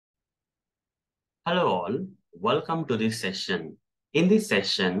Hello all, welcome to this session. In this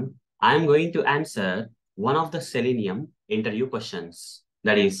session, I am going to answer one of the Selenium interview questions.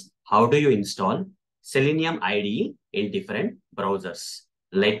 That is, how do you install Selenium IDE in different browsers?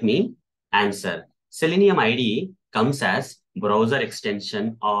 Let me answer. Selenium IDE comes as browser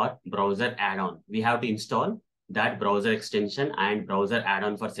extension or browser add-on. We have to install that browser extension and browser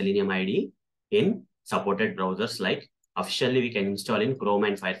add-on for Selenium IDE in supported browsers like officially we can install in Chrome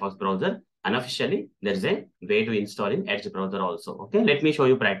and Firefox browser. Unofficially, there is a way to install in Edge browser also. Okay, let me show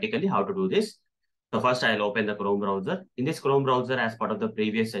you practically how to do this. So first I'll open the Chrome browser. In this Chrome browser, as part of the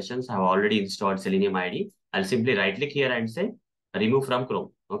previous sessions, I have already installed Selenium IDE. I'll simply right click here and say remove from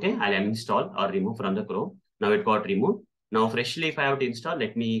Chrome. Okay, I'll uninstall or remove from the Chrome. Now it got removed. Now freshly, if I have to install,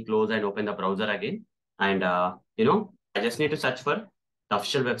 let me close and open the browser again. And I just need to search for the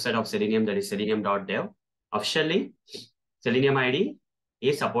official website of Selenium, that is selenium.dev. Officially, Selenium IDE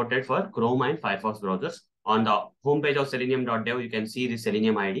is supported for Chrome and Firefox browsers. On the homepage of selenium.dev, you can see the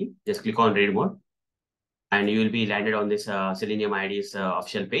Selenium IDE. Just click on read mode and you will be landed on this Selenium IDE's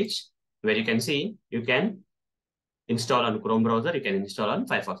official page where you can see you can install on Chrome browser, you can install on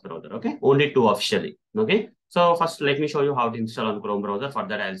Firefox browser. Okay, only two officially. Okay, so first let me show you how to install on Chrome browser. For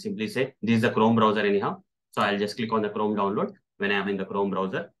that, I'll simply say this is the Chrome browser anyhow. So I'll just click on the Chrome download when I'm in the Chrome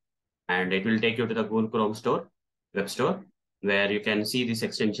browser and it will take you to the Google Chrome store, web store, where you can see this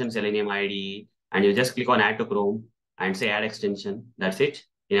extension Selenium IDE and you just click on add to Chrome and say add extension. That's it.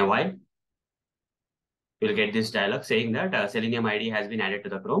 In a while, you'll get this dialog saying that Selenium IDE has been added to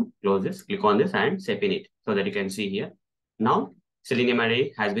the Chrome. Close this, click on this and say pin it so that you can see here. Now, Selenium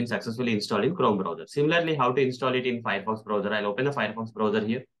IDE has been successfully installed in Chrome browser. Similarly, how to install it in Firefox browser? I'll open the Firefox browser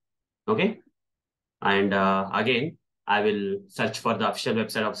here. Okay. And again, I will search for the official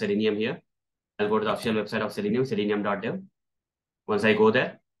website of Selenium here. I'll go to the official website of Selenium, selenium.dev. Once I go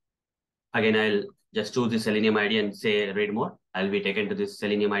there, again, I'll just choose the Selenium IDE and say read more. I'll be taken to this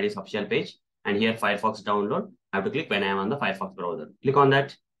Selenium IDE's official page. And here Firefox download, I have to click when I am on the Firefox browser. Click on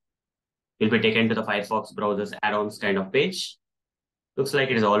that. You'll be taken to the Firefox browser's add-ons kind of page. Looks like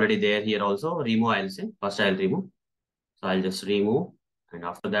it is already there here also. Remove, I'll say. First I'll remove. So I'll just remove. And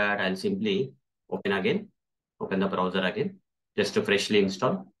after that, I'll simply open again. Open the browser again, just to freshly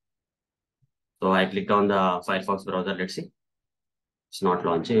install. So I clicked on the Firefox browser. Let's see. It's not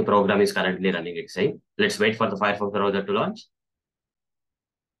launching. The program is currently running, it's saying. Let's wait for the Firefox browser to launch.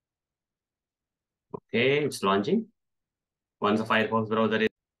 Okay, it's launching. Once the Firefox browser is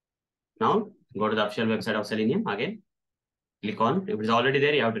now, go to the official website of Selenium again. Click on, if it's already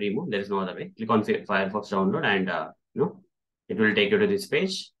there, you have to remove. There is no other way. Click on Firefox download and it will take you to this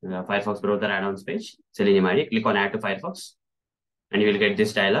page, Firefox browser add-ons page, Selenium IDE. Click on add to Firefox and you will get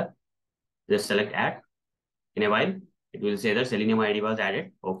this dialog. Just select add. In a while, it will say that Selenium IDE was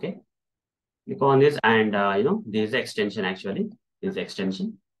added. Okay. Click on this and this is the extension actually. This is the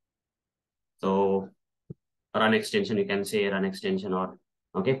extension. So run extension, you can say run extension or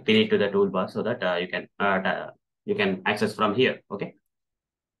okay, pin it to the toolbar so that you can access from here. Okay.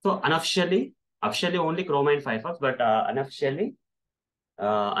 So officially only Chrome and Firefox, but unofficially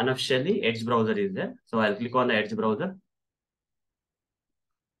Edge browser is there. So I'll click on the Edge browser.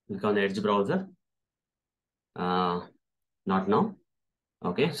 Click on the Edge browser. Not now.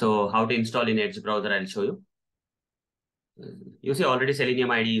 Okay. So how to install in Edge browser? I'll show you. You see already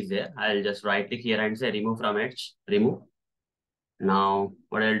Selenium IDE is there. I'll just right click here and say remove from Edge. Remove. Now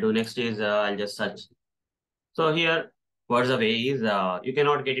what I'll do next is I'll just search. So here, what's the way is you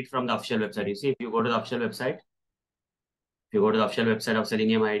cannot get it from the official website. You see, if you go to the official website, of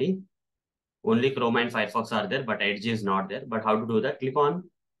Selenium IDE, only Chrome and Firefox are there, but Edge is not there. But how to do that? Click on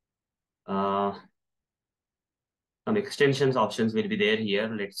some extensions options will be there here.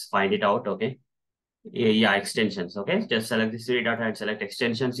 Let's find it out. Okay. Yeah, extensions. Okay. Just select this three dot and select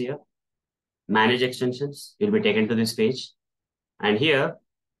extensions here. Manage extensions. You'll be taken to this page. And here,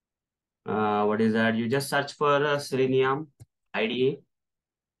 what is that? You just search for Selenium IDE.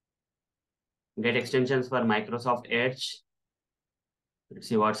 Get extensions for Microsoft Edge. Let's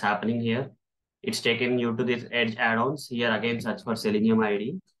see what's happening here. It's taking you to this Edge add-ons. Here again, search for Selenium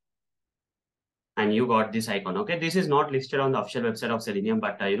IDE. And you got this icon. Okay, this is not listed on the official website of Selenium,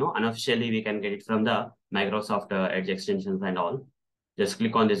 but unofficially we can get it from the Microsoft Edge extensions and all. Just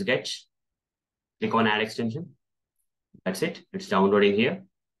click on this get. Click on add extension. That's it. It's downloading here.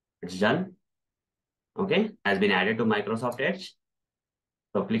 It's done. Okay, has been added to Microsoft Edge.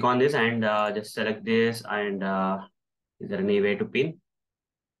 So click on this and just select this and is there any way to pin?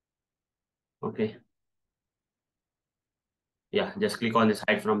 Okay. Yeah, just click on this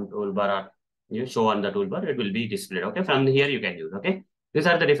hide from toolbar or you show on the toolbar, it will be displayed. Okay, from here you can use. Okay, these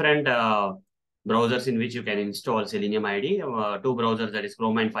are the different browsers in which you can install Selenium IDE. Two browsers, that is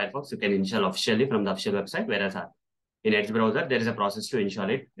Chrome and Firefox, you can install officially from the official website, whereas in Edge browser, there is a process to install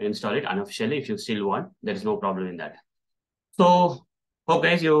it unofficially. If you still want, there is no problem in that. So hope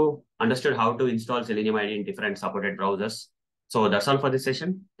guys you understood how to install Selenium IDE in different supported browsers. So that's all for this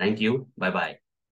session. Thank you. Bye bye.